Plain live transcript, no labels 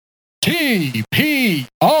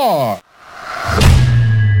TPR.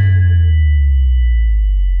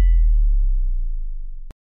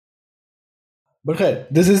 But okay,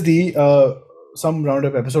 this is the some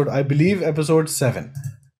roundup episode. I believe episode 7,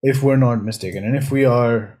 if we're not mistaken. And if we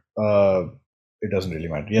are, it doesn't really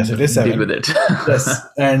matter. Yes, it is 7. Deal with it. Yes,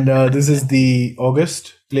 and this is the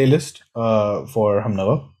August playlist for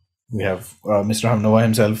Hamnawa. We have Mr. Hamnawa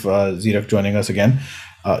himself, Zirak, joining us again.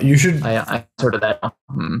 You should. I sort of that.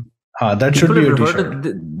 That should be a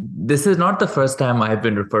t-shirt. This is not the first time I've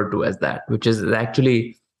been referred to as that, which is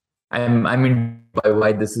actually, I'm intrigued by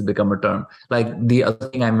why this has become a term. Like the other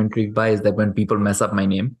thing I'm intrigued by is that when people mess up my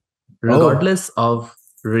name, regardless of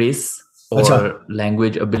race or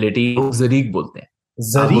language ability, Zarik बोलते हैं.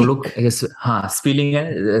 Zarik? वो लोग हाँ spelling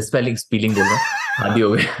है spelling बोल रहा हूँ आदि हो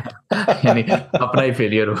गया यानी अपना ही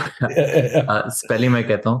फेलियर हो गया स्पेलिंग मैं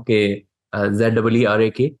कहता हूँ कि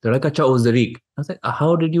ZEERAK they're like अच्छा Zarik. I was like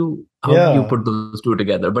how did you put those two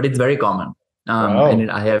together, but it's very common. And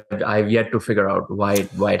I've yet to figure out why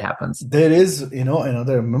it happens. There is,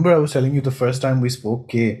 another. Remember, I was telling you the first time we spoke,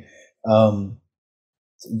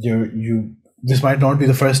 this might not be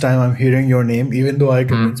the first time I'm hearing your name, even though I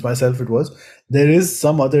convinced myself it was. There is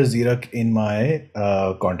some other Zirak in my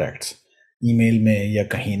contacts. Email me ya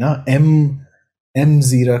kahin na M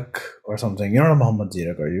Zirak or something. You're not Muhammad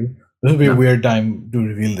Zirak, are you? This will be a weird time to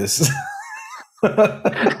reveal this. Two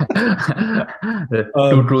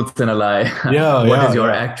truths and a lie. What is your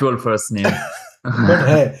actual first name? But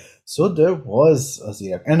hey, so there was a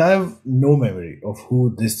Zirak, and I have no memory of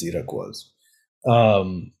who this Zirak was. A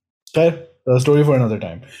story for another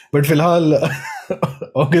time. But filhal,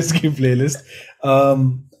 August ki playlist.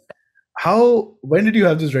 When did you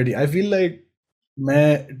have this ready? I feel like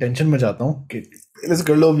मैं tension में जाता हूँ कि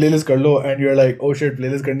playlist कर लो, and you're like, oh shit,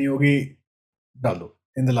 playlist करनी होगी, डाल दो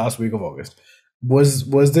in the last week of August. Was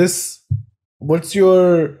this, what's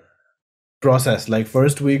your process? Like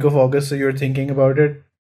first week of August, so you're thinking about it?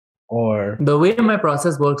 Or the way my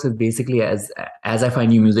process works is basically as I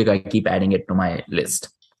find new music, I keep adding it to my list.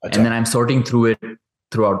 Achha. And then I'm sorting through it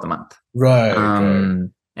throughout the month. Right.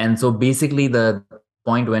 And so basically the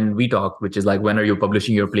point when we talk, which is like, when are you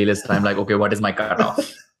publishing your playlist? I'm like, okay, what is my cutoff?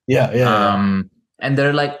 Yeah. And there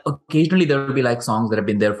are like, occasionally there will be like songs that have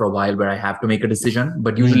been there for a while where I have to make a decision,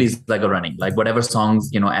 but usually it's like a running, like whatever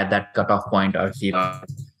songs, at that cutoff point I feel, are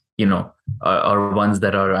ones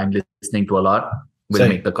that I'm listening to a lot will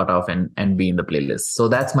make the cutoff and be in the playlist. So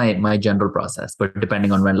that's my general process, but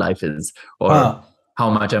depending on when life is or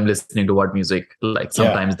how much I'm listening to what music, like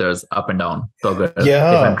sometimes there's up and down. So if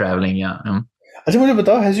I'm traveling, Achha, mujhe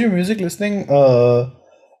batao, has your music listening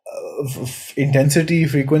intensity,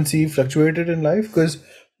 frequency fluctuated in life? Because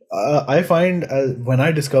I find when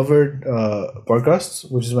I discovered podcasts,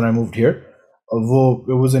 which is when I moved here,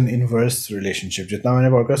 it was an inverse relationship. Jitna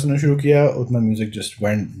maine podcast suna shuru kiya, utna music just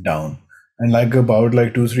went down. And about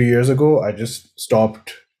 2-3 years ago, I just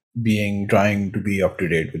stopped trying to be up to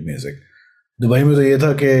date with music. Dubai mein to ye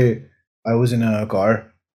tha ke I was in a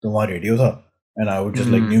car, to wahan radio tha, and I would just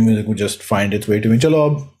new music would just find its way to me.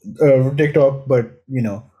 Chalo, TikTok, but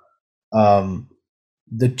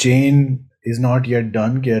the chain is not yet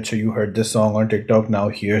done. Ke, you heard this song on TikTok, now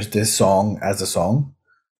here's this song as a song.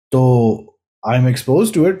 So I'm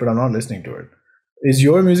exposed to it, but I'm not listening to it. Is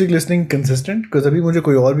your music listening consistent? Because abhi mujhe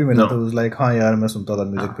koi aur bhi mila tha, was like, haan yaar, main sunta tha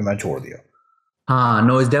music, pe main chhod diya.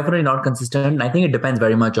 No, it's definitely not consistent. I think it depends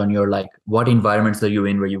very much on your what environments are you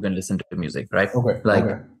in where you can listen to music, right? Okay.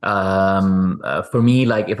 For me,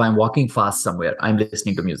 if I'm walking fast somewhere, I'm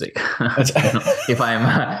listening to music. If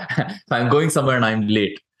I'm going somewhere and I'm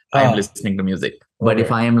late, I'm listening to music. But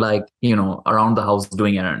if I am around the house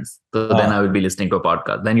doing errands, so then I will be listening to a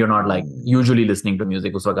podcast. Then you're not usually listening to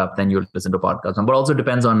music, then you'll listen to podcasts. But also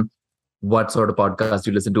depends on what sort of podcast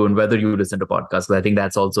you listen to and whether you listen to podcasts. So I think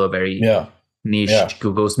that's also a very niche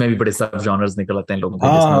क्योंकि उसमें भी बड़े सब genres निकल आते हैं लोगों को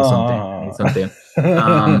जिसमें सुनते हैं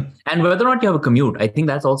and whether or not you have a commute, I think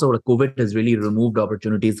that's also what COVID has really removed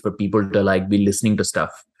opportunities for people to be listening to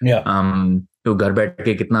stuff. तो घर बैठ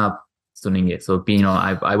के कितना सुनेंगे. So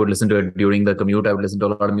I would listen to it during the commute. I would listen to a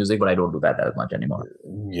lot of music, but I don't do that as much anymore.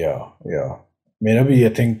 मेरा भी I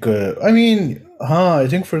think I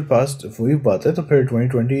think for the past वही बात है तो फिर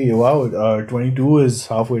 2020 wow 22 is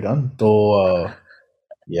halfway done. So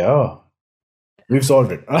we've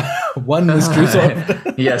solved it. One mystery solved.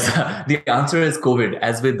 Yes. The answer is COVID.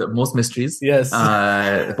 As with most mysteries, yes.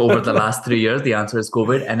 Over the last 3 years, the answer is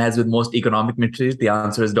COVID. And as with most economic mysteries, the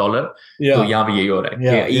answer is dollar. So यहाँ भी यही हो रहा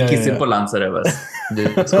है. एक ही simple answer है बस.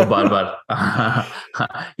 जिसको बार-बार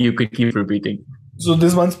you could keep repeating. So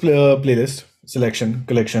this month's playlist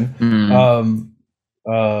collection.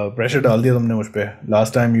 Pressure डाल दिया तुमने मुझ पे.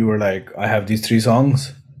 Last time you were like, I have these 3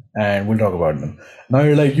 songs and we'll talk about them. Now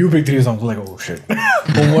you're like, you pick 3 songs. I'm like, oh shit,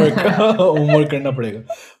 homework, homework करना पड़ेगा.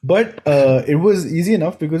 But it was easy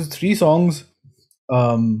enough because 3 songs.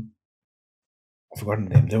 I forgot the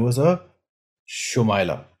name. There was a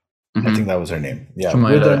Shumaila. I think that was her name. Yeah, with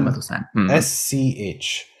Shumaila an Rahmat Hussain.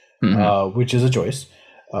 SCH, which is a choice.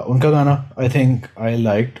 Unka Gana, I think I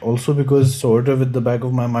liked also because sort of at the back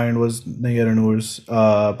of my mind was Nayyar Noor's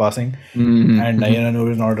passing. And Nayyar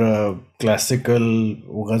Noor is not a classical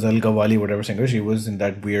ghazal qawwali whatever singer. She was in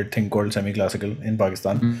that weird thing called semi-classical in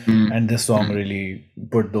Pakistan. And this song really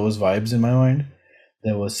put those vibes in my mind.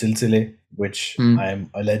 There was Silsile, which I'm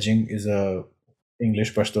alleging is a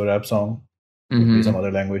English Pashto rap song. Could be some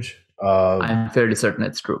other language. I'm fairly certain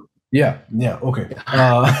it's true. Yeah, okay.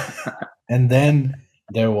 And then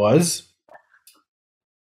there was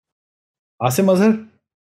Asim Azhar.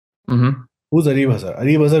 Who's Arib Azhar?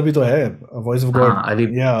 Arib Azhar bhi to hai, a voice of God.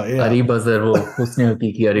 Arib Azhar, wo husne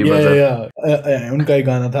haqiqi Arib Yeah, Azhar. Unka hi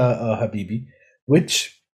gana tha Habibi,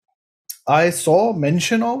 which I saw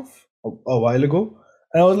mention of a while ago,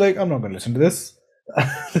 and I was like, I'm not going to listen to this.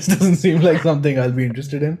 This doesn't seem like something I'll be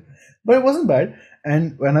interested in. But it wasn't bad.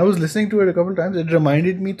 And when I was listening to it a couple times, it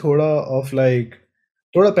reminded me thoda of like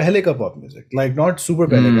thoda pehle ka pop music. Like not super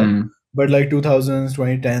pehle ka, but like 2000s,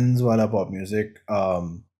 2010s wala pop music.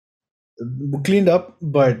 Cleaned up,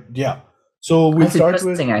 but yeah. So we'll That's start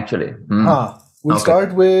with interesting actually. we'll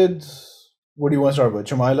start with, what do you want to start with?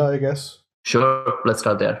 Shumaila, I guess. Sure, let's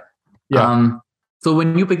start there. Yeah. So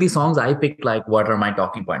when you pick these songs, I pick like what are my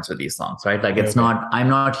talking points with these songs, right? Like it's not, I'm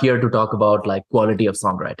not here to talk about like quality of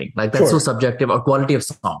songwriting. Like that's so subjective, or quality of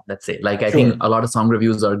song, let's say. Like I think a lot of song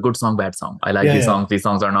reviews are good song, bad song. I like these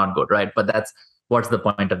songs are not good, right? But that's, what's the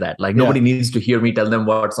point of that? Like nobody needs to hear me tell them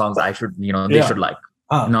what songs I should, they should like.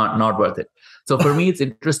 Not worth it. So for me, it's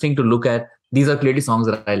interesting to look at, these are clearly songs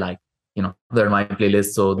that I like. They're my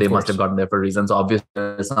playlist, so they must have gotten there for reasons. Obviously,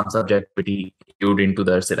 there's some subjectivity into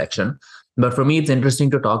their selection. But for me, it's interesting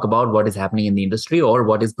to talk about what is happening in the industry or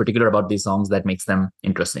what is particular about these songs that makes them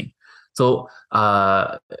interesting. So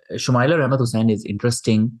Shumaila Rahmat Hussain is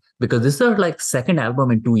interesting because this is her like second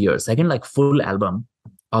album in 2 years, second like full album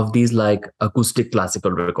of these like acoustic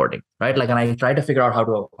classical recording, right? Like, and I try to figure out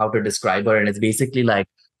how to describe her, and it's basically like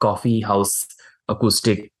coffee house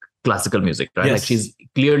acoustic classical music, right? Like she's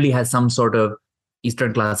clearly has some sort of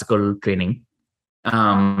Eastern classical training,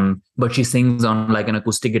 but she sings on like an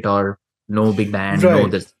acoustic guitar, no big band, no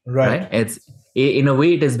this, right? It's, in a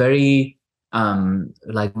way, it is very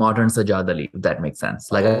like modern Sajjad Ali, if that makes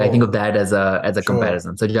sense. Like I think of that as a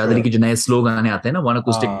comparison. Sajjad Ali ki jo naye slow gaane aate hain na, one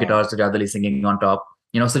acoustic guitar, Sajjad Ali singing on top.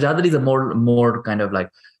 Sajjad Ali is a more kind of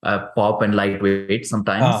like pop and lightweight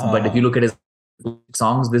sometimes, but if you look at his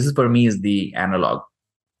songs, this is for me is the analog.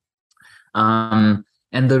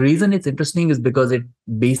 And the reason it's interesting is because it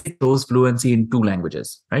basically shows fluency in 2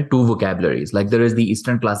 languages, right? 2 vocabularies. Like there is the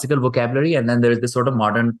Eastern classical vocabulary, and then there is this sort of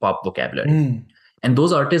modern pop vocabulary. And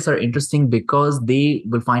those artists are interesting because they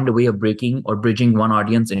will find a way of breaking or bridging one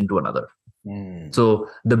audience into another. So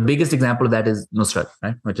the biggest example of that is Nusrat,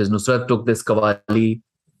 right? Which is Nusrat took this Qawwali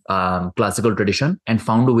classical tradition and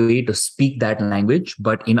found a way to speak that language,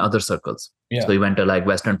 but in other circles. So he went to like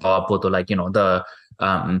Western pop, or to like, the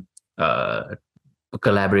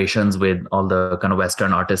collaborations with all the kind of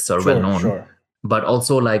Western artists are well known, but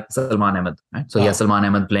also like Salman Ahmed, right? So he has Salman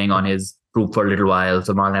Ahmed playing on his troupe for a little while.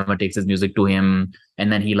 Salman Ahmed takes his music to him, and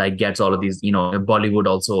then he like gets all of these, Bollywood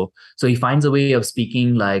also. So he finds a way of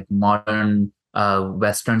speaking like modern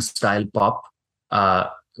Western style pop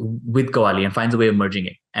with Qawwali, and finds a way of merging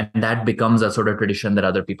it, and that becomes a sort of tradition that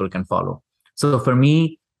other people can follow. So for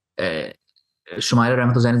me, Shumaila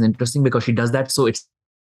Rahmat Hussain is interesting because she does that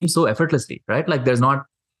so effortlessly, right? Like there's no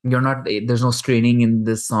straining in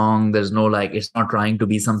this song. There's no like, it's not trying to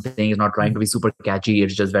be something, it's not trying to be super catchy.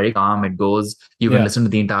 It's just very calm. It goes, you can listen to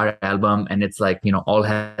the entire album, and it's like, all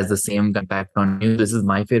has the same impact on you. This is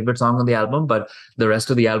my favorite song on the album, but the rest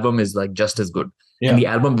of the album is like just as good. And the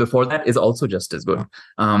album before that is also just as good.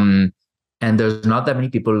 And there's not that many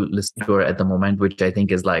people listening to her at the moment, which I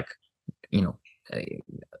think is like,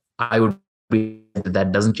 I would be,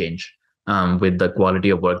 that doesn't change. With the quality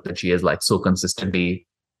of work that she is like so consistently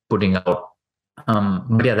putting out.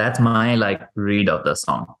 But yeah, that's my like read of the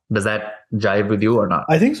song. Does that jive with you or not?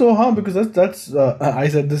 I think so, because that's I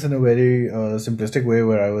said this in a very simplistic way,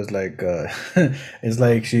 where I was like, it's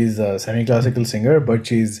like she's a semi-classical singer, but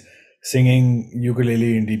she's singing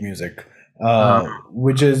ukulele indie music,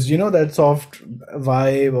 which is, that soft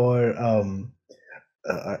vibe, or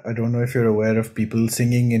I don't know if you're aware of people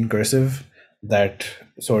singing in cursive, that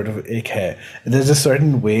sort of ek hai. There's a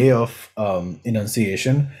certain way of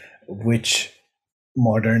enunciation which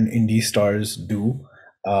modern indie stars do,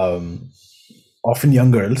 often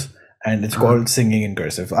young girls, and it's called singing in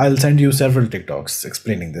cursive. I'll send you several TikToks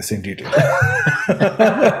explaining this in detail.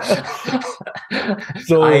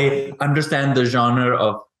 So I understand the genre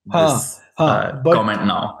of this comment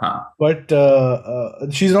now. But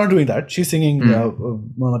she's not doing that. She's singing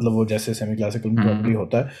मतलब वो जैसे semi-classical में probably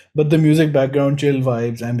होता है. But the music background, chill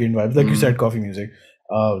vibes, ambient vibes, like you said, coffee music,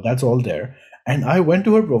 that's all there. And I went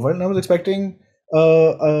to her profile and I was expecting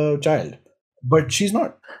a child, but she's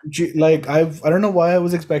not. She, like I don't know why I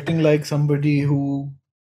was expecting like somebody who,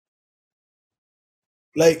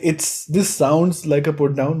 like, this sounds like a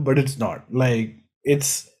put down, but it's not. Like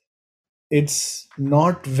it's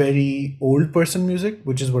not very old person music,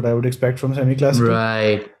 which is what I would expect from semi-classical.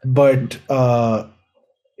 Right. But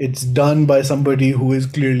it's done by somebody who is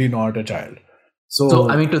clearly not a child. So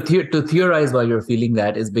I mean, to theorize why you're feeling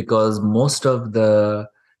that is because most of the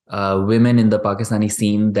women in the Pakistani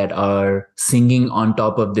scene that are singing on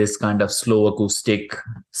top of this kind of slow acoustic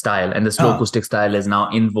style, and the slow acoustic style is now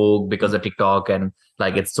in vogue because of TikTok, and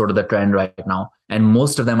like it's sort of the trend right now. And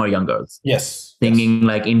most of them are young girls. Yes. Singing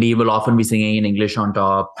like indie will often be singing in English on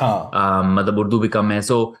top. Matlab Urdu bhi kam hai.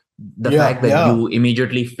 So the fact that you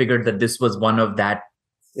immediately figured that this was one of that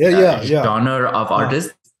genre of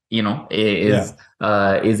artists, you know,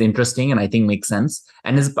 is interesting, and I think makes sense.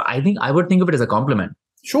 And I would think of it as a compliment.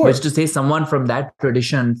 Sure. Which to say someone from that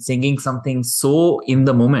tradition singing something so in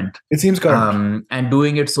the moment. It seems current. And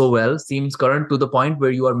doing it so well seems current to the point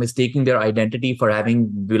where you are mistaking their identity for having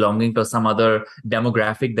belonging to some other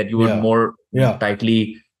demographic that you would more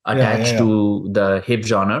tightly attach to the hip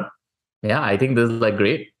genre. Yeah, I think this is like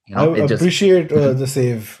great. You know, I appreciate the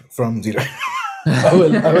save from Zero. I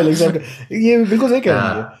will accept it. Yeah, because I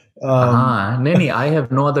can. Nani, I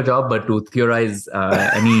have no other job but to theorize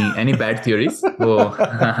any bad theories. So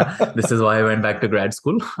this is why I went back to grad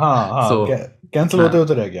school. So cancel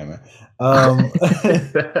hote reh gaya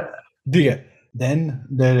main. Then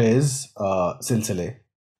there is Silsile.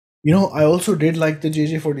 You know, I also did like the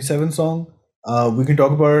JJ47 song. We can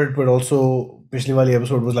talk about it, but also Pishli wali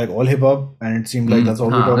episode was like all hip hop, and it seemed like that's all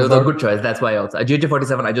we talked about. It was a good choice. That's why also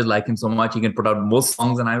JJ47. I just like him so much. He can put out most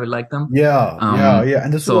songs, and I will like them. Yeah.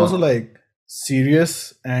 And this was also like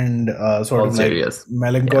serious and sort of serious, like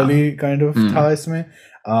melancholy kind of tha isme.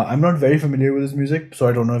 I'm not very familiar with his music, so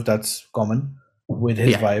I don't know if that's common with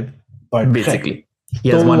his vibe. But basically, he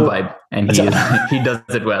has one vibe, and he does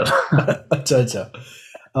it well.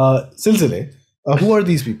 Silsile. Who are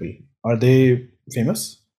these people? Are they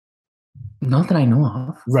famous? Not that I know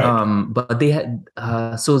of. Right. But they had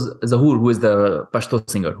so Zahoor, who is the Pashto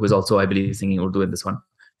singer, who is also, I believe, singing Urdu in this one,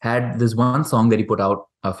 had this one song that he put out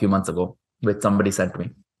a few months ago, which somebody sent to me.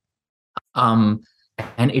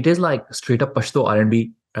 And it is like straight up Pashto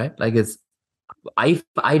R&B, right? Like I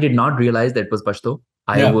did not realize that it was Pashto.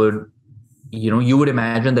 I would, you would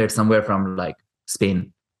imagine that it's somewhere from like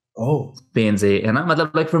Spain. Oh. Spain se, and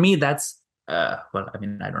like for me, that's well, I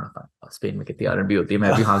mean, I don't know if Spain में कितनी R&B होती है. मैं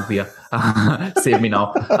अभी हाँक दिया. Save me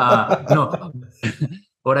now. No,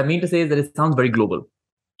 what I mean to say is that it sounds very global.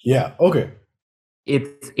 Yeah. Okay.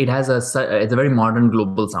 It's a very modern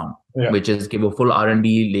global sound, which is कि वो full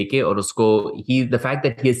R&B लेके और उसको the fact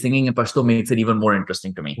that he is singing in Pashto makes it even more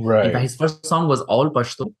interesting to me. Right. In fact, his first song was all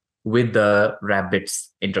Pashto with the rap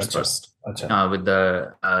bits interspersed. With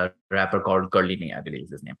the rapper called Curly Me, I believe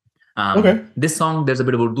is his name. Okay. This song, there's a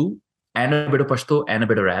bit of Urdu and a bit of Pashto and a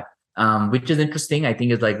bit of rap, which is interesting. I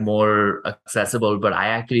think it's like more accessible, but I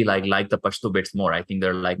actually like the Pashto bits more. I think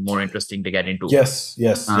they're like more interesting to get into. Yes.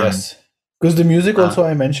 Because the music also,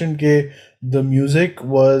 I mentioned the music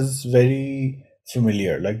was very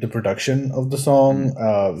familiar, like the production of the song,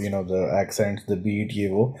 the accents, the beat,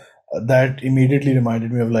 that immediately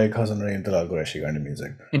reminded me of like Hasan Rahim Talal Qureshi kind of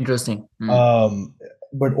music. Interesting.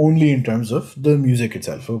 But only in terms of the music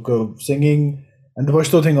itself. Singing and the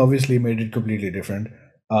Pashto thing obviously made it completely different.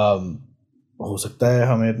 हो सकता है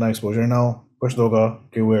हमें इतना exposure now Pashto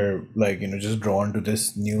का कि we're like just drawn to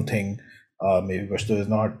this new thing. Maybe Pashto is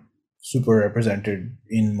not super represented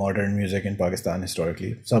in modern music in Pakistan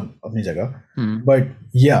historically. Sab apni jagah. But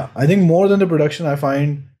yeah, I think more than the production,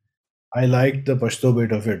 I like the Pashto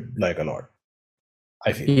bit of it like a lot.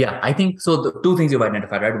 I feel. Yeah, I think so. The two things you've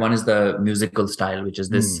identified, right? One is the musical style, which is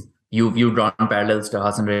this. You've drawn parallels to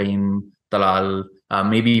Hasan Rahim, Talal,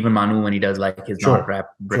 maybe even Manu when he does like his not rap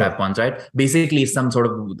ones, right? Basically, some sort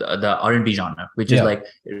of the R&B genre, which is like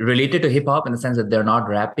related to hip hop in the sense that they're not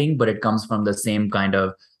rapping, but it comes from the same kind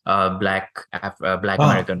of Black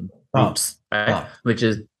American roots, right? Which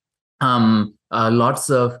is lots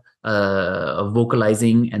of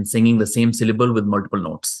vocalizing and singing the same syllable with multiple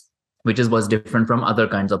notes, which is what's different from other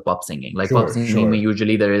kinds of pop singing. Like pop singing,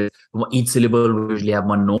 usually there is each syllable will usually have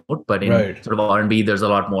one note, but in sort of R&B, there's a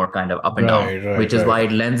lot more kind of up and down, which is why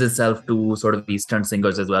it lends itself to sort of Eastern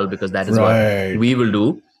singers as well, because that is what we will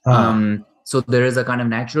do. So there is a kind of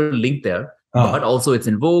natural link there. But also it's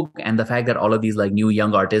in vogue, and the fact that all of these like new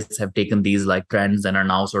young artists have taken these like trends and are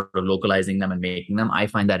now sort of localizing them and making them, I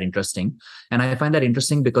find that interesting. And I find that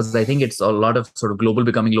interesting because I think it's a lot of sort of global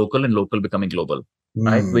becoming local and local becoming global,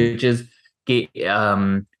 right? Which is,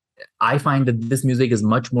 I find that this music is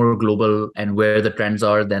much more global and where the trends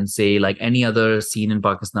are than say like any other scene in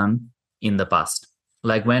Pakistan in the past.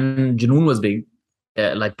 Like when Junoon was big,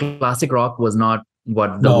 like classic rock was not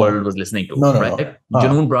what the world was listening to, right?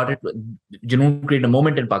 Junoon brought it. Junoon created a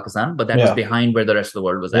moment in Pakistan, but that was behind where the rest of the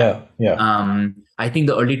world was at. I think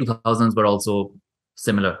the early 2000s were also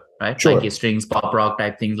similar, right? Like strings, pop rock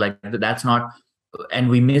type things. Like that's not. And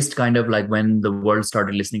we missed kind of like when the world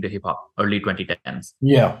started listening to hip hop, early 2010s.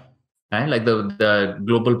 Right? Like the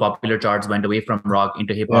global popular charts went away from rock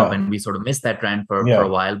into hip hop, and we sort of missed that trend for a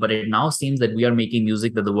while. But it now seems that we are making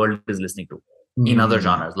music that the world is listening to. In other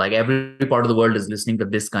genres, like every part of the world is listening to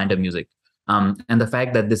this kind of music, and the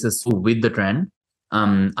fact that this is so with the trend,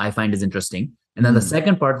 I find is interesting. And then the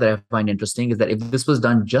second part that I find interesting is that if this was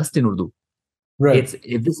done just in Urdu,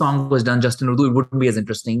 if this song was done just in Urdu, it wouldn't be as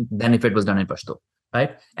interesting than if it was done in Pashto,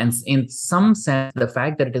 right? And in some sense, the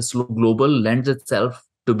fact that it is so global lends itself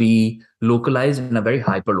to be localized in a very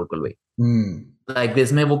hyper local way. Like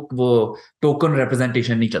this में वो token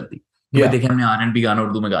representation नहीं चलती. देखिए हमने R&B गाना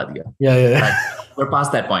उर्दू में गा दिया. Like, we're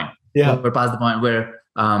past that point. We're past the point where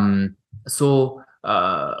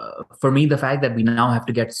for me, the fact that we now have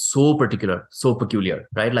to get so particular, so peculiar,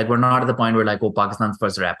 right? Like we're not at the point where like, oh, Pakistan's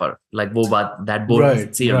first rapper, like that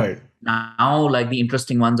board. Now, like the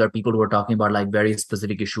interesting ones are people who are talking about like very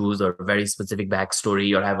specific issues or very specific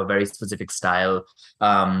backstory or have a very specific style,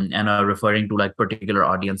 and are referring to like particular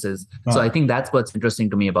audiences. So I think that's what's interesting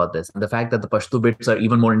to me about this. The fact that the Pashto bits are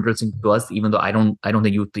even more interesting to us, even though I don't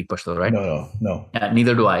think you speak Pashto, right? No.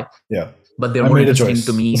 Neither do I. But they're more interesting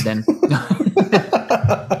to me than.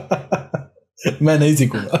 मैं नहीं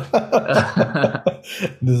सीखूंगा.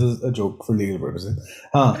 This is a joke for legal purposes.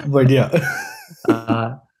 But yeah.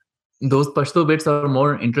 Those Pashto bits are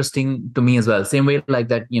more interesting to me as well. Same way like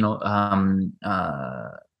that,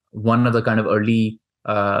 one of the kind of early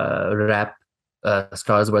rap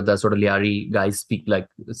stars where the sort of Liari guys speak like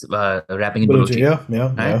rapping in Balochi. Yeah.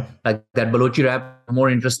 Like that Balochi rap more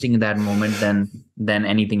interesting in that moment than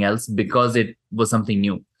anything else because it was something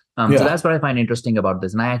new. So that's what I find interesting about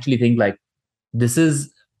this. And I actually think like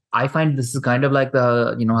I find this is kind of like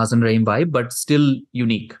the Hassan Rahim vibe, but still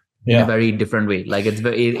unique. In a very different way. Like it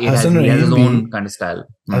has his own kind of style.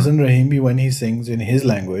 Hassan Rahim, when he sings in his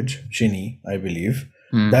language, Shini, I believe,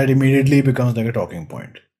 that immediately becomes like a talking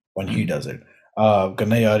point when he does it.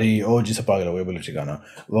 Kanna Yari, oh jisa pagal ho gaya Balochi gana.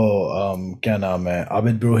 Wo kya naam hai?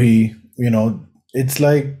 Abid Brohi, it's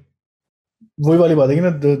like wohi wali baat hai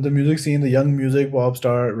na, the music scene, the young music, pop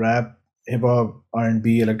star, rap, hip hop,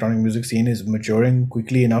 R&B, electronic music scene is maturing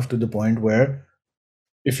quickly enough to the point where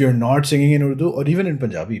if you're not singing in Urdu or even in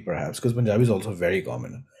Punjabi, perhaps, because Punjabi is also very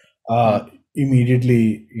common,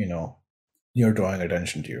 immediately, you're drawing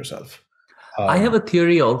attention to yourself. I have a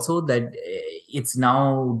theory also that it's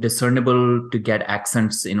now discernible to get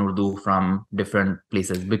accents in Urdu from different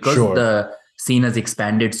places because the scene has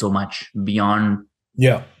expanded so much beyond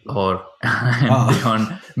or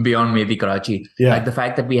beyond maybe Karachi. Like the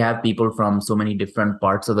fact that we have people from so many different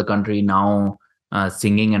parts of the country now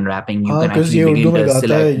singing and rapping, you can actually begin to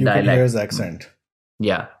select dialect. Can hear his accent.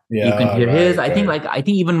 You can hear his. I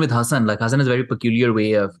think even with Hassan, like Hassan has a very peculiar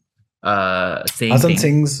way of saying. Hassan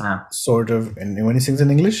sings sort of, and when he sings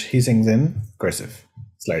in English, he sings in cursive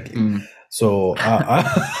slightly. So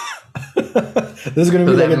this is going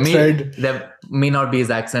to be like a thread. That may not be his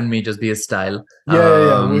accent, may just be his style.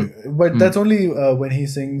 But that's only when he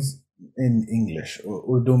sings in English.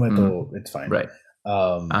 Urdu mein to it's fine. Right.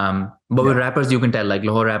 But with rappers, you can tell like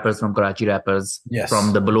Lahore rappers from Karachi rappers,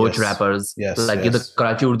 from the Baloch rappers, the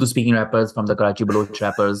Karachi Urdu speaking rappers from the Karachi Baloch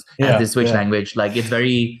rappers, as they switch language. Like it's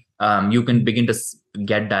very, you can begin to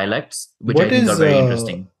get dialects, which I think are very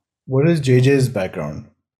interesting. What is JJ's background?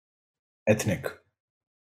 Ethnic.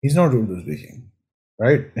 He's not Urdu speaking,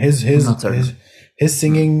 right? His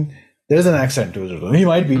singing. There's an accent to it. He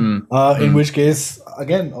might be, in which case,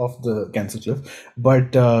 again, off the cancel cliff.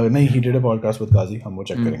 But he did a podcast with Qazi. Hum wo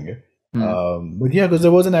check karenge. But yeah, because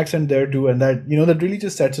there was an accent there too, and that that really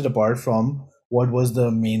just sets it apart from what was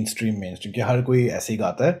the mainstream. कि हर कोई ऐसे ही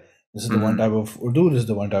गाता है, This is the one type of Urdu. This is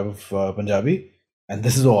the one type of Punjabi, and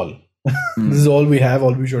this is all. This is all we have.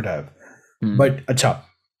 All we should have. But acha,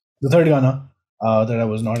 the third Gana that I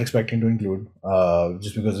was not expecting to include,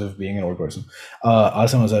 just because of being an old person,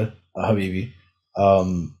 Asim Azhar, Habibi.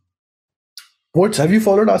 What have you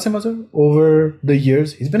followed Asim Azhar over the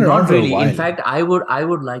years? He's been around Not for really. a while. In fact, I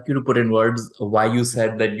would like you to put in words why you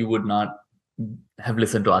said that you would not have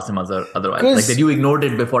listened to Asim Azhar otherwise. Like that you ignored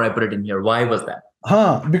it before I put it in here. Why was that?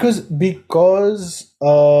 Because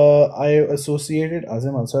I associated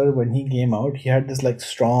Asim Azhar when he came out. He had this like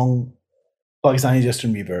strong Pakistani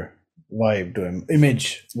Justin Bieber vibe to him,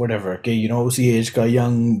 image, whatever. Okay, you know, usi age ka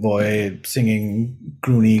young boy singing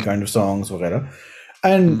croony kind of songs, वगैरह.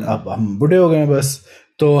 And अब हम बूढ़े हो गए हैं बस,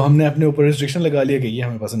 तो हमने अपने ऊपर रिस्ट्रिक्शन लगा लिया कि ये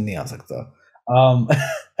हमें पसंद नहीं आ सकता.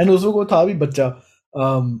 And उस वक्त वो था भी बच्चा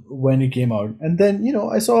when he came out. And then, you know,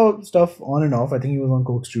 I saw stuff on and off. I think he was on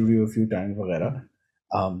Coke Studio a few times, वगैरह.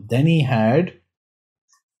 Then he had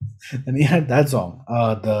that song,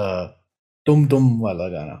 the Tum Tum wala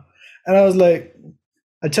gana. And I was like,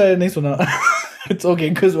 acha nahi suna. It's okay,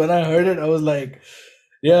 because when I heard it, I was like,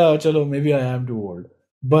 yeah, chalo, maybe I am too old.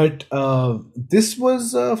 But this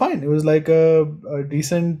was fine. It was like a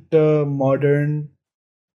decent, modern,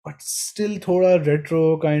 but still thoda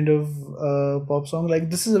retro kind of pop song. Like,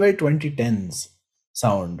 this is a very 2010s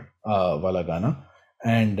sound, wala gana.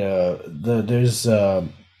 And there's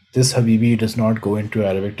this Habibi does not go into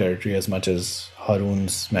Arabic territory as much as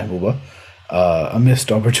Haroon's Mehbooba. A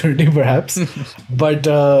missed opportunity, perhaps. But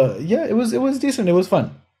yeah, it was decent. It was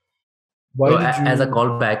fun. So as a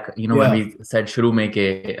callback, you know, when we said shuru mein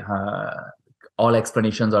ke all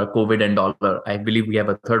explanations are COVID and dollar, I believe we have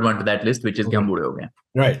a third one to that list, which is कि हम बूढ़े हो गए.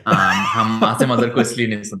 Right. हम आसिम अजहर को इसलिए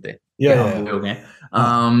नहीं सुनते. हम बूढ़े हो गए.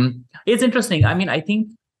 It's interesting. I mean, I think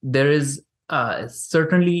there is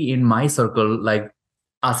certainly in my circle, like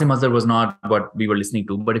Asim Azhar was not what we were listening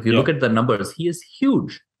to, but if you look at the numbers, he is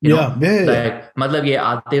huge. You know? Like, मतलब ये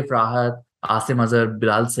Atif Rahat, Asim Azhar,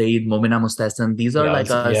 Bilal Saeed, Momina Mustahsan, these are like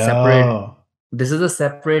a separate. This is a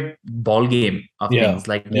separate ball game of things.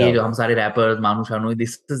 Like ये जो हम सारे rappers, Manu Shanu,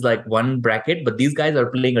 this is like one bracket, but these guys are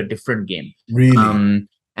playing a different game. Really.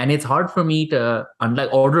 And it's hard for me to, unlike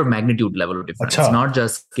order of magnitude level of difference. It's not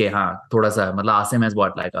just कि हाँ थोड़ा सा मतलब Asim has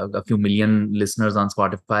what, like a few million listeners on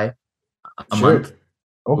Spotify a month.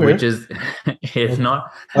 Okay. Which is, it's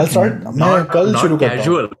not. I'll start. Not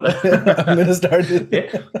casual. I'm gonna start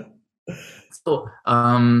it. So,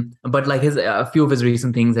 but like a few of his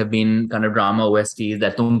recent things have been kind of drama OSTs.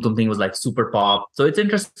 That Tum Tum thing was like super pop. So it's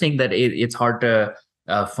interesting that it's hard to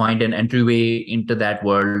find an entryway into that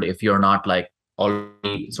world if you're not like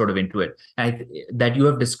already sort of into it. And that you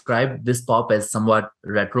have described this pop as somewhat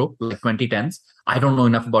retro, like 2010s. I don't know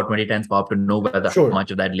enough about 2010s pop to know whether how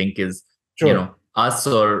much of that link is, you know, us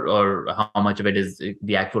or how much of it is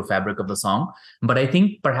the actual fabric of the song. But I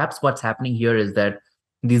think perhaps what's happening here is that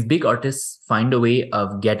these big artists find a way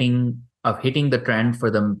of hitting the trend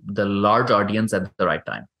for the large audience at the right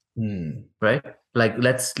time. Right? Like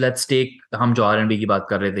let's take hum jo R&B ki baat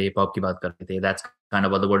kar rahe the, hip hop ki baat kar rahe the. That's kind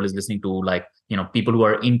of what the world is listening to. Like, you know, people who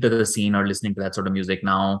are into the scene are listening to that sort of music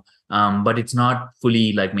now. But it's not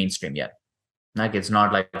fully like mainstream yet. Like it's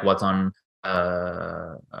not like what's on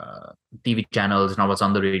TV channels, not what's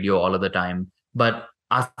on the radio all of the time, but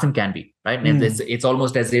Asim can be, right? And it's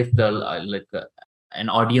almost as if an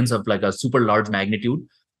audience of like a super large magnitude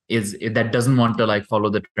that doesn't want to like follow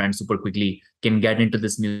the trend super quickly can get into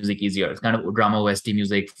this music easier. It's kind of drama OST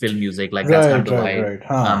music, film music, like that's kind of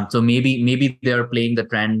why. So maybe they're playing the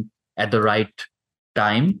trend at the right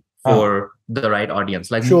time for the right audience.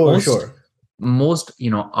 Like most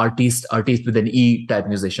you know artists with an E type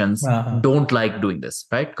musicians don't like doing this,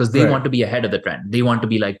 right? Because they want to be ahead of the trend. They want to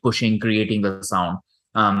be like pushing, creating the sound.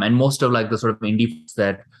 And most of like the sort of indie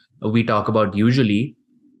that we talk about usually,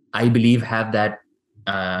 I believe, have that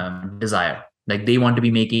desire. Like they want to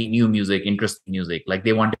be making new music, interesting music. Like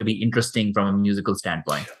they want to be interesting from a musical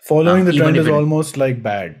standpoint. Following the trend is almost like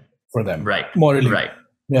bad for them, right? Morally,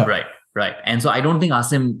 right. And so I don't think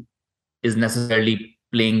Asim is necessarily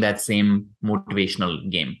playing that same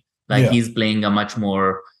motivational game. Like he's playing a much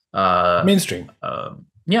more mainstream.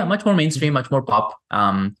 Much more mainstream, much more pop.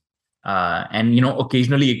 And you know,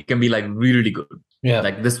 occasionally it can be like really good.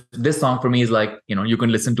 Like this song for me is like, you know, you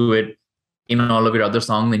can listen to it in all of your other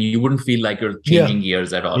songs and you wouldn't feel like you're changing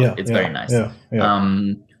gears at all. It's very nice.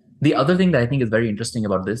 The other thing that I think is very interesting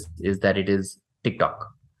about this is that it is TikTok.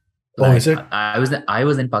 Like, is it? I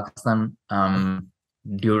was in Pakistan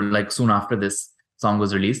during like soon after this song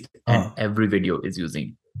was released, and every video is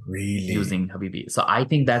using Habibi. So I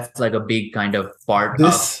think that's like a big kind of part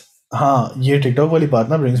of हाँ ये TikTok वाली बात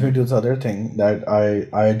ना brings me to this other thing that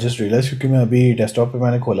I just realized क्योंकि मैं अभी desktop पे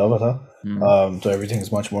मैंने खोला हुआ था so everything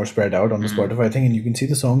is much more spread out on the Spotify thing and you can see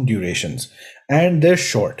the song durations and they're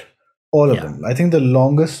short, all of Yeah. them. I think the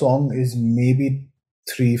longest song is maybe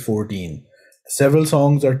 3:14. Several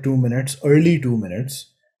songs are 2 minutes, early 2 minutes.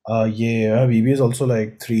 Yeah, Habibi is also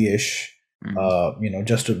like 3-ish,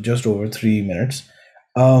 just over 3 minutes.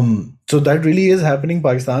 So that really is happening in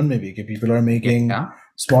Pakistan maybe. People are making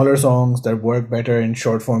smaller songs that work better in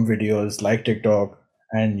short form videos like TikTok,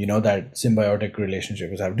 and that symbiotic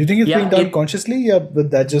relationship is happening. Do you think it's being done consciously? Yeah,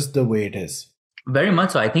 but that's just the way it is. Very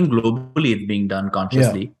much so. I think globally it's being done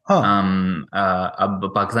consciously. Pakistan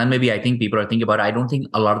maybe I think people are thinking about it. I don't think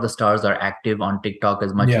a lot of the stars are active on TikTok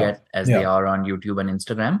as much yet as they are on YouTube and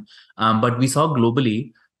Instagram. But we saw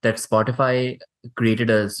globally that Spotify created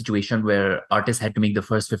a situation where artists had to make the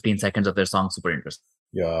first 15 seconds of their song super interesting.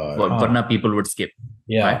 Varna people would skip.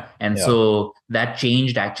 Right? And so that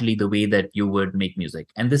changed actually the way that you would make music.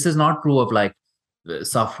 And this is not true of like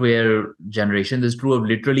software generation. This is true of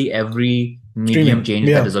literally every medium change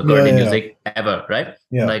that has occurred in music ever, right?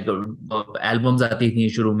 Like albums aati thi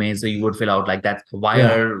shuru mein, so you would fill out like that. Why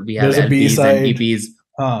are we have there's LPs and EPs?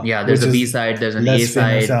 There's a B side, there's an A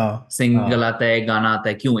side, single aata hai, gana aata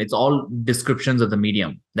hai. Kyun? It's all descriptions of the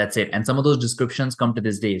medium. That's it. And some of those descriptions come to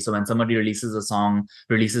this day. So when somebody releases a song,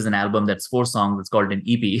 releases an album that's 4 songs, it's called an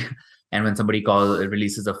EP. And when somebody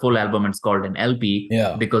releases a full album, it's called an LP,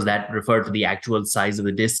 because that referred to the actual size of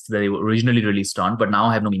the disc that they were originally released on, but now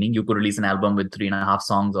have no meaning. You could release an album with 3.5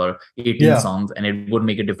 songs or 18 songs, and it would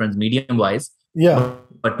make a difference medium-wise.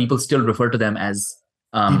 But people still refer to them as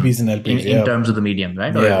EPs and LPs in terms of the medium,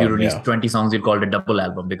 right? Or if you release 20 songs, you call it a double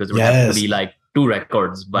album because it would have to be like 2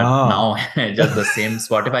 records, but now just the same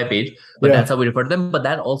Spotify page. But that's how we refer to them. But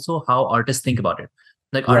that also how artists think about it.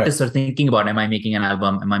 Like artists are thinking about, am I making an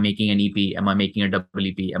album? Am I making an EP? Am I making a double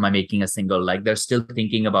EP? Am I making a single? Like they're still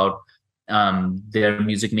thinking about their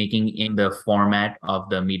music making in the format of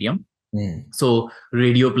the medium. So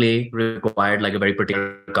radio play required like a very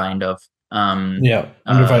particular kind of under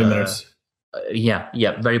 5 minutes.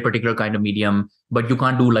 Very particular kind of medium, but you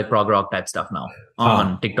can't do like prog rock type stuff now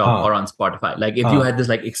on TikTok or on Spotify. Like if you had this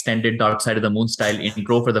like extended Dark Side of the Moon style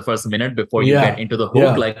intro for the first minute before you get into the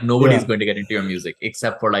hook, like nobody's going to get into your music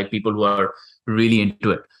except for like people who are really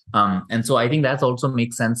into it. And so I think that's also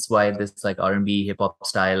makes sense why this like R&B, hip hop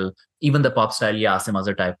style, even the pop style, Asim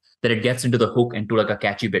Azhar type, that it gets into the hook and to like a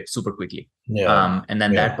catchy bit super quickly. And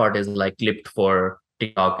then that part is like clipped for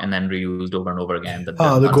TikTok and then reused over and over again. The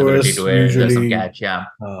chorus to it, usually, there's some catch,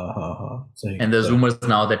 and there's rumors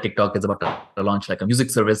now that TikTok is about to launch like a music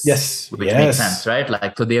service, which makes sense, right?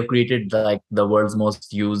 Like so they have created like the world's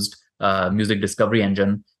most used music discovery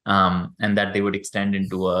engine, and that they would extend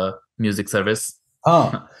into a music service.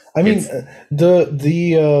 I mean,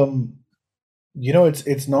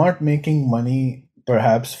 it's not making money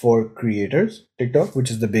perhaps for creators, TikTok, which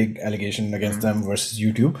is the big allegation against them versus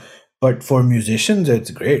YouTube. But for musicians, it's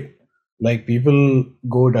great. Like people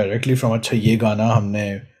go directly from अच्छा ये गाना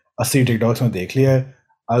हमने 80 TikToks में देख लिया है.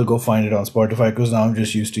 I'll go find it on Spotify because now I'm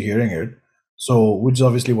just used to hearing it. So which is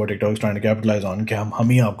obviously what TikTok is trying to capitalize on कि हम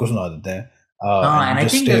ही आपको सुना देते हैं. And I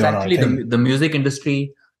think there's actually the music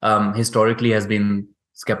industry historically has been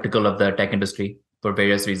skeptical of the tech industry for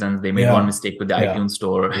various reasons. They made one mistake with the iTunes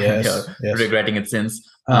store. They're regretting it since.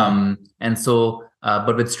 And so.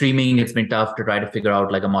 But with streaming, it's been tough to try to figure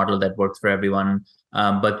out like a model that works for everyone.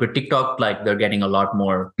 But with TikTok, like they're getting a lot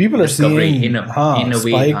more people are seeing in a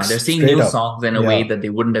way. They're seeing new songs in a way that they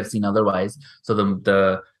wouldn't have seen otherwise. So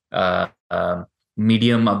the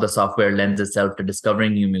medium of the software lends itself to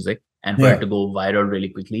discovering new music and for it to go viral really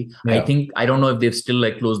quickly. I don't know if they've still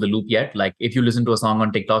like closed the loop yet. Like if you listen to a song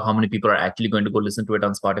on TikTok, how many people are actually going to go listen to it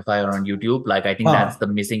on Spotify or on YouTube? Like I think that's the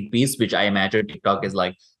missing piece, which I imagine TikTok is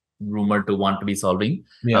like rumored to want to be solving.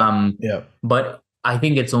 But I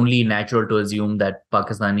think it's only natural to assume that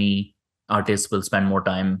Pakistani artists will spend more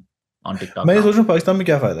time on TikTok. मैं सोच रहा हूँ पाकिस्तान में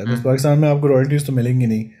क्या फायदा है? because Pakistan में आपको royalties तो मिलेंगी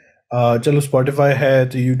नहीं. चलो Spotify है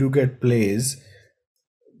तो you do get plays.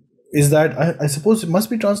 Is that I suppose it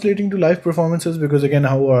must be translating to live performances because again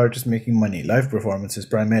how are artists making money? Live performances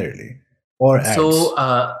primarily or ads.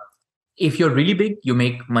 So if you're really big, you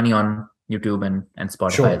make money on YouTube and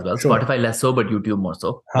Spotify as well. Spotify less so, but YouTube more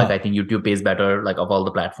so. Like I think YouTube pays better, like of all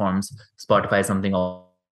the platforms. Spotify is something else.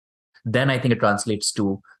 Then I think it translates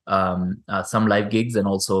to some live gigs and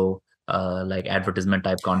also like advertisement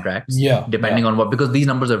type contracts. Depending on what, because these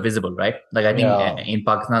numbers are visible, right? Like I think in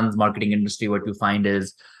Pakistan's marketing industry, what you find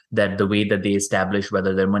is that the way that they establish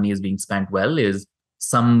whether their money is being spent well is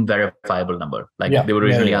some verifiable number. Like they would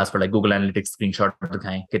originally ask for like Google Analytics screenshot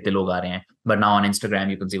दिखाएं कितने लोग आ रहे हैं. But now on Instagram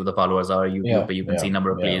you can see what the followers are. YouTube you can see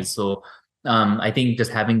number of plays. So I think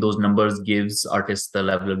just having those numbers gives artists the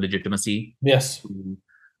level of legitimacy. Yes.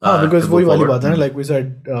 Because वही वाली बात है ना, like we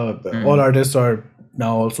said, all artists are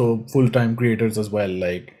now also full-time creators as well.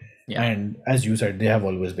 Like, and as you said, they have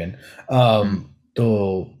always been. तो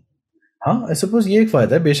हाँ, I suppose ये एक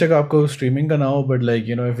फायदा है. बेशक आपको streaming का ना हो, but like,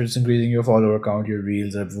 you know, if it's increasing your follower count, your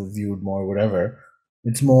reels have viewed more, whatever,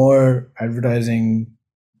 it's more advertising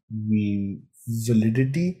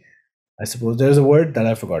validity. I suppose there's a word that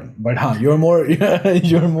I've forgotten, but you're more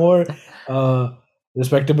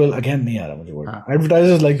respectable. Again, nahi aa raha mujhe word.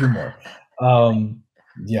 Advertisers like you more.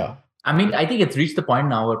 Yeah. I mean, I think it's reached the point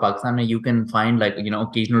now where Pakistan you can find like, you know,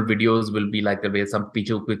 occasional videos will be like the way some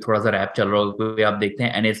पीछे कोई थोड़ा सा rap चल रहा हो कोई आप देखते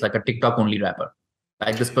हैं and it's like a TikTok only rapper.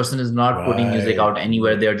 Like this person is not putting music out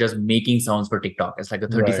anywhere. They're just making sounds for TikTok. It's like a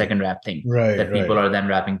 30-second rap thing that people are then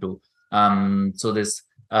rapping to. So this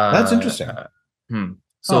that's interesting.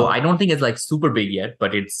 So I don't think it's like super big yet,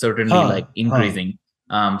 but it's certainly like increasing.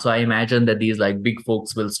 So I imagine that these like big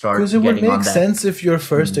folks will start because it would make sense if your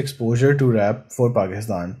first exposure to rap for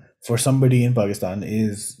Pakistan, for somebody in Pakistan,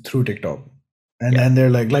 is through TikTok, and then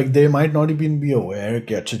they're like they might not even be aware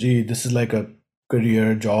that this is like a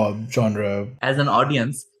career job genre. As an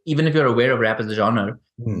audience, even if you're aware of rap as a genre,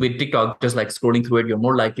 with TikTok, just like scrolling through it, you're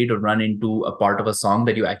more likely to run into a part of a song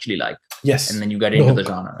that you actually like. Yes, and then you get into the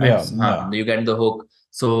genre, right? You get into the hook.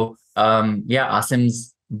 So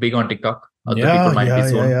Asim's big on TikTok. Other people might be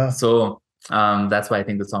soon. So that's why I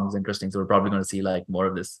think the song is interesting. So we're probably going to see like more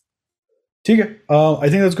of this. Okay. I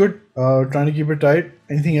think that's good. Trying to keep it tight.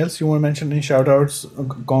 Anything else you want to mention? Any shout outs?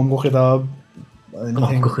 Kaum ko khitab?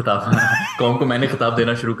 कौम को खिताब कौम को मैंने खिताब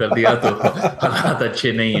देना शुरू कर दिया तो हालात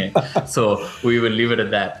अच्छे नहीं है. So we will leave it at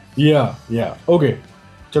that. Yeah. Okay.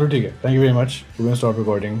 चलो ठीक है. Thank you very much. We're going to stop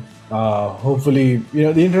recording. Hopefully, you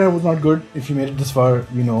know, the internet was not good. If you made it this far,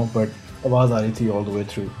 you know, but आवाज आ रही थी all the way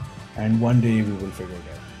through. And one day we will figure it out.